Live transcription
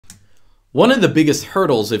One of the biggest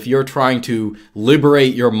hurdles if you're trying to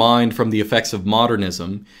liberate your mind from the effects of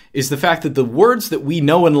modernism is the fact that the words that we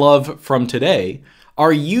know and love from today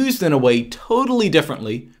are used in a way totally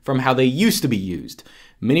differently from how they used to be used.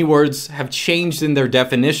 Many words have changed in their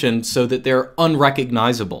definition so that they're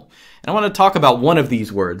unrecognizable. And I want to talk about one of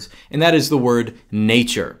these words, and that is the word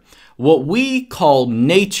nature. What we call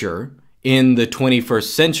nature in the 21st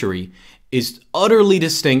century is utterly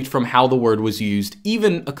distinct from how the word was used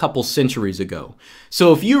even a couple centuries ago.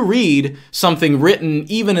 So if you read something written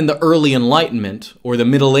even in the early Enlightenment or the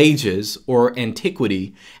Middle Ages or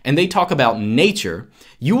antiquity, and they talk about nature,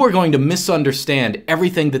 you are going to misunderstand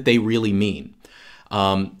everything that they really mean.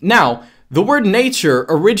 Now, the word nature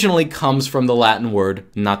originally comes from the Latin word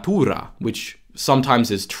natura, which sometimes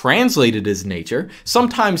is translated as nature.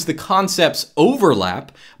 Sometimes the concepts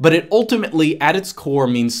overlap, but it ultimately, at its core,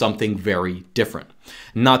 means something very different.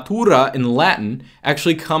 Natura in Latin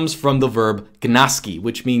actually comes from the verb gnasci,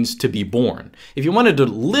 which means to be born. If you wanted to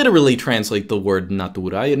literally translate the word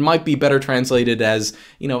natura, it might be better translated as,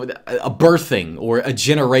 a birthing or a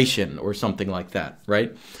generation or something like that,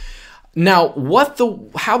 right? Now,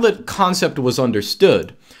 how the concept was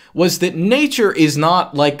understood was that nature is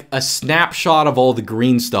not like a snapshot of all the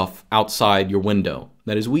green stuff outside your window.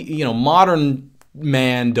 That is, modern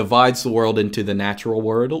man divides the world into the natural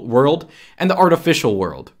world and the artificial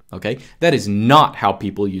world, okay? That is not how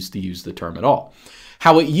people used to use the term at all.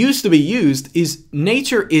 How it used to be used is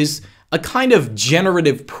nature is a kind of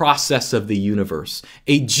generative process of the universe,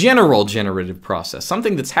 a general generative process,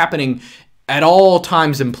 something that's happening at all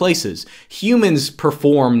times and places. Humans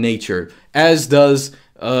perform nature, as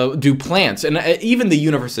do plants, and even the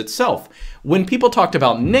universe itself. When people talked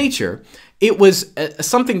about nature, it was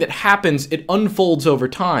something that happens, it unfolds over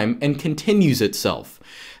time and continues itself.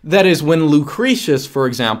 That is, when Lucretius, for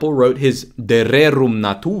example, wrote his De Rerum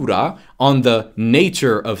Natura on the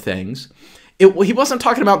nature of things, he wasn't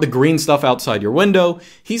talking about the green stuff outside your window.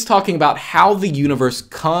 He's talking about how the universe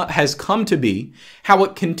has come to be, how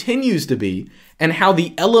it continues to be, and how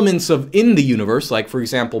the elements in the universe, like, for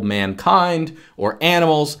example, mankind or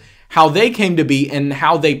animals, how they came to be and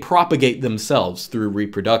how they propagate themselves through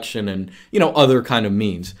reproduction and, other kind of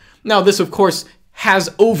means. Now, this, of course,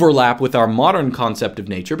 has overlap with our modern concept of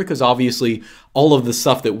nature because obviously all of the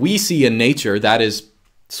stuff that we see in nature, that is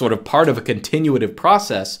sort of part of a continuative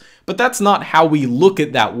process, but that's not how we look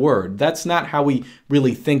at that word. That's not how we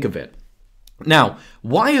really think of it. Now,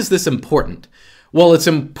 why is this important? Well, it's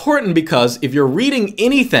important because if you're reading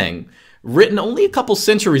anything written only a couple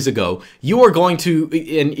centuries ago, you are going to,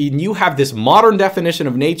 and you have this modern definition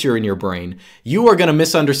of nature in your brain, you are going to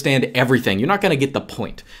misunderstand everything. You're not going to get the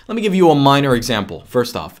point. Let me give you a minor example.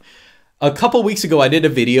 First off, a couple weeks ago, I did a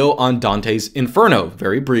video on Dante's Inferno,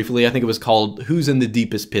 very briefly. I think it was called Who's in the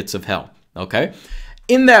Deepest Pits of Hell, okay?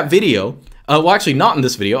 In that video, well, actually not in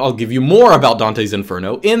this video, I'll give you more about Dante's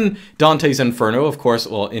Inferno. In Dante's Inferno, of course,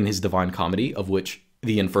 well, in his Divine Comedy, of which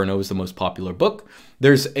the Inferno is the most popular book,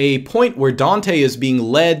 there's a point where Dante is being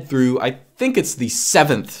led through, I think it's the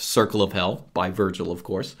 7th circle of hell, by Virgil, of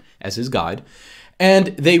course, as his guide, and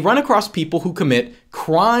they run across people who commit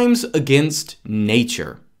crimes against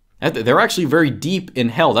nature. They're actually very deep in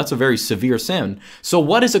hell. That's a very severe sin. So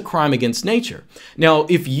what is a crime against nature? Now,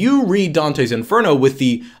 if you read Dante's Inferno with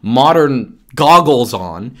the modern goggles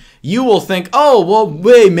on, you will think, oh, well,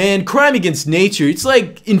 wait, man, crime against nature. It's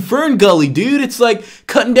like Infern Gully, dude. It's like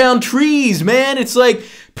cutting down trees, man. It's like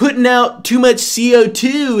putting out too much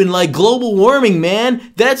CO2 and like global warming,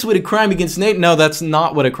 man. That's what a crime against nature. No, that's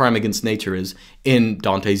not what a crime against nature is in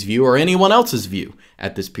Dante's view or anyone else's view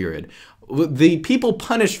at this period. The people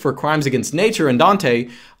punished for crimes against nature in Dante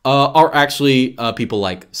are actually people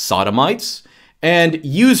like sodomites and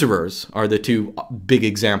usurers are the two big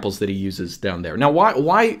examples that he uses down there. Now,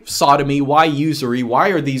 why sodomy? Why usury? Why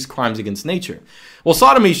are these crimes against nature? Well,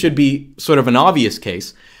 sodomy should be sort of an obvious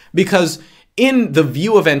case because in the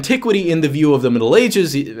view of antiquity, in the view of the Middle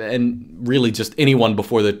Ages, and really just anyone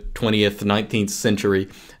before the 20th, 19th century,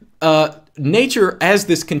 nature as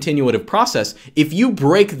this continuative process, if you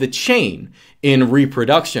break the chain in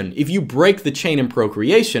reproduction, if you break the chain in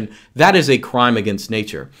procreation, that is a crime against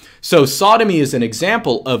nature. So sodomy is an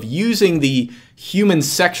example of using the human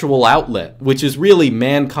sexual outlet, which is really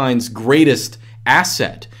mankind's greatest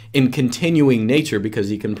asset in continuing nature because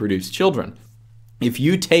he can produce children. If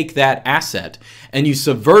you take that asset and you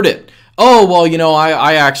subvert it, oh, well,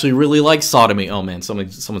 I actually really like sodomy. Oh, man,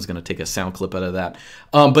 someone's going to take a sound clip out of that.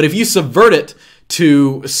 But if you subvert it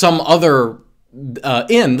to some other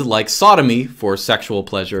end, like sodomy for sexual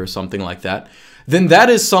pleasure or something like that, then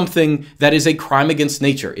that is something that is a crime against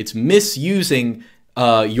nature. It's misusing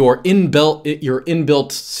your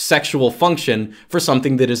inbuilt sexual function for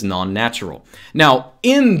something that is non-natural. Now,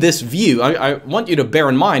 in this view, I want you to bear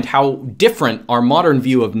in mind how different our modern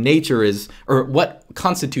view of nature is, or what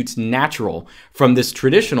constitutes natural, from this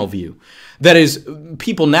traditional view. That is,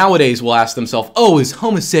 people nowadays will ask themselves, oh, is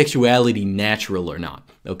homosexuality natural or not?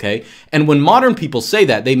 Okay? And when modern people say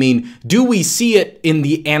that, they mean, do we see it in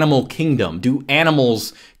the animal kingdom? Do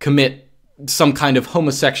animals commit some kind of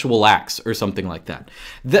homosexual acts or something like that?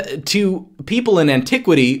 To people in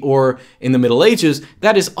antiquity or in the Middle Ages,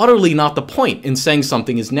 that is utterly not the point in saying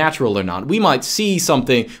something is natural or not. We might see some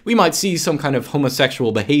kind of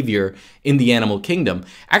homosexual behavior in the animal kingdom.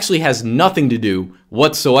 Actually has nothing to do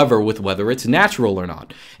whatsoever with whether it's natural or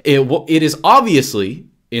not. It is obviously,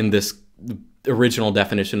 in this original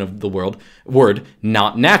definition of the word,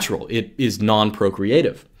 not natural. It is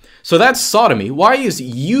non-procreative. So that's sodomy. Why is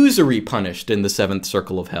usury punished in the seventh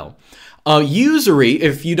circle of hell? Usury,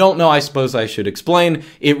 if you don't know, I suppose I should explain.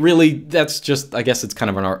 That's just, I guess it's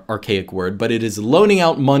kind of an archaic word, but it is loaning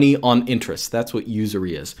out money on interest. That's what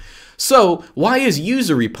usury is. So why is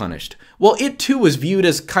usury punished? Well, it too was viewed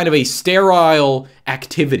as kind of a sterile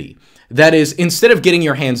activity. That is, instead of getting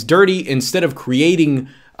your hands dirty, instead of creating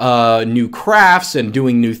new crafts and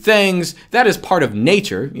doing new things, that is part of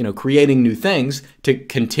nature, creating new things to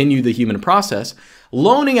continue the human process.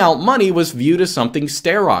 Loaning out money was viewed as something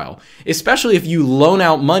sterile, especially if you loan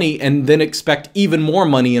out money and then expect even more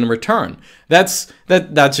money in return.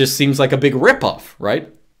 That just seems like a big ripoff,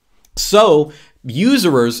 right? So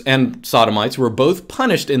usurers and sodomites were both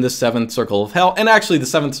punished in the seventh circle of hell. And actually the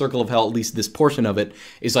seventh circle of hell, at least this portion of it,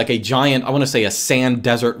 is like a giant, I want to say a sand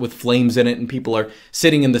desert with flames in it, and people are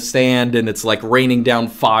sitting in the sand and it's like raining down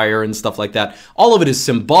fire and stuff like that. All of it is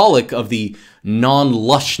symbolic of the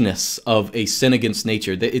non-lushness of a sin against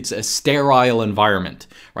nature. It's a sterile environment,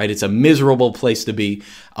 right? It's a miserable place to be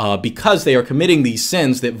because they are committing these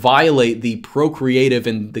sins that violate the procreative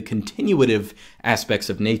and the continuative aspects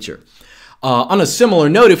of nature. On a similar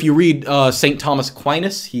note, if you read St. Thomas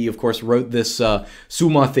Aquinas, he of course wrote this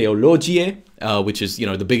Summa Theologiae, which is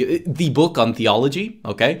the book on theology.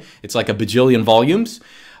 Okay, it's like a bajillion volumes.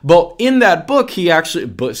 But in that book,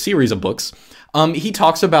 series of books, he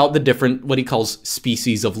talks about the different, what he calls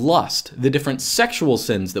species of lust, the different sexual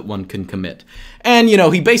sins that one can commit. And,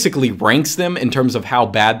 he basically ranks them in terms of how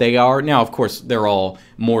bad they are. Now, of course, they're all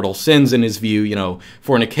mortal sins in his view,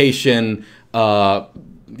 fornication,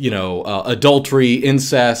 adultery,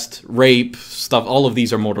 incest, rape, stuff, all of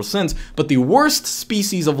these are mortal sins. But the worst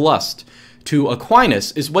species of lust to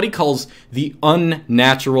Aquinas is what he calls the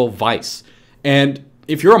unnatural vice. And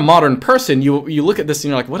if you're a modern person, you look at this and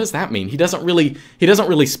you're like, what does that mean? He doesn't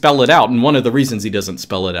really spell it out. And one of the reasons he doesn't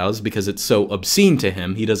spell it out is because it's so obscene to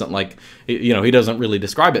him. He doesn't he doesn't really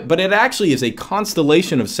describe it. But it actually is a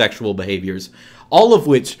constellation of sexual behaviors, all of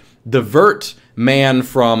which divert man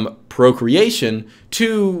from procreation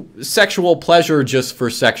to sexual pleasure just for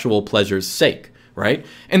sexual pleasure's sake, right?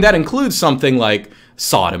 And that includes something like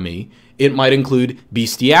sodomy. It might include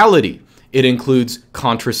bestiality. It includes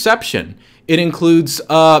contraception. It includes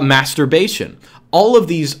masturbation. All of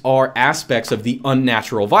these are aspects of the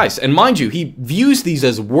unnatural vice. And mind you, he views these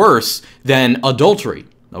as worse than adultery,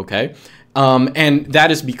 okay? And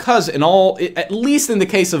that is because at least in the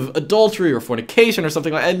case of adultery or fornication or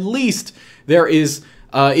something like that, at least there is,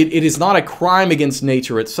 it is not a crime against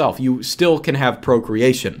nature itself. You still can have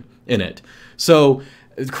procreation in it. So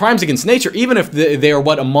crimes against nature, even if they are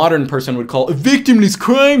what a modern person would call a victimless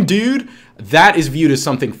crime, dude, that is viewed as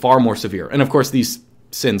something far more severe. And of course, these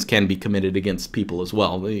sins can be committed against people as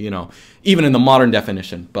well, even in the modern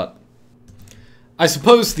definition. But I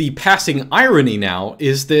suppose the passing irony now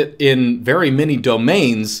is that in very many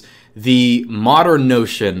domains, the modern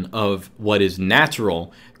notion of what is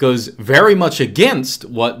natural goes very much against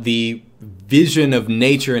what the vision of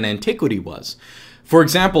nature in antiquity was. For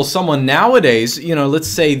example, someone nowadays, let's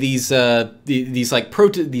say these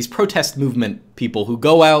protest movement people who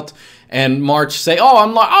go out and march, say, "Oh,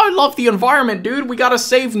 I love the environment, dude. We gotta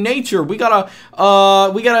save nature. We gotta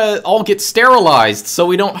all get sterilized so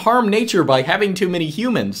we don't harm nature by having too many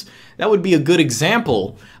humans." That would be a good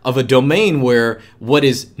example of a domain where what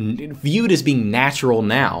is viewed as being natural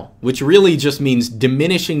now, which really just means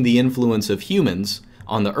diminishing the influence of humans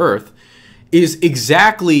on the earth, is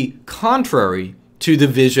exactly contrary to the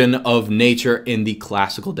vision of nature in the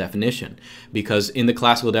classical definition. Because in the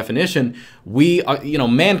classical definition, we are,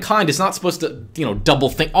 mankind is not supposed to, double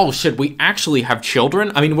think, oh, should we actually have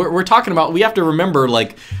children? I mean, we're talking about, we have to remember,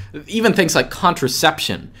 even things like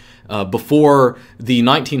contraception. before the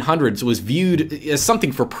 1900s was viewed as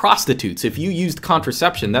something for prostitutes. If you used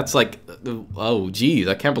contraception, that's like, oh geez,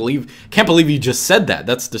 I can't believe you just said that.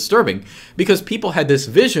 That's disturbing, because people had this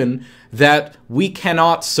vision that we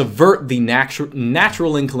cannot subvert the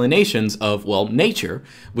natural inclinations of, well, nature,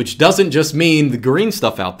 which doesn't just mean the green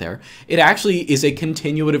stuff out there. It actually is a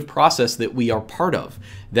continuative process that we are part of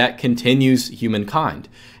that continues humankind.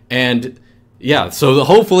 And yeah, so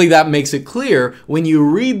hopefully that makes it clear when you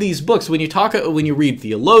read these books, when you read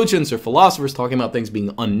theologians or philosophers talking about things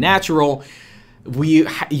being unnatural, you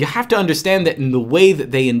have to understand that in the way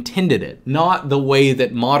that they intended it, not the way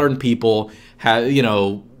that modern people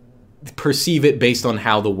perceive it based on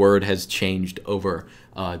how the word has changed over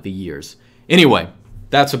the years. Anyway,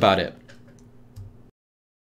 that's about it.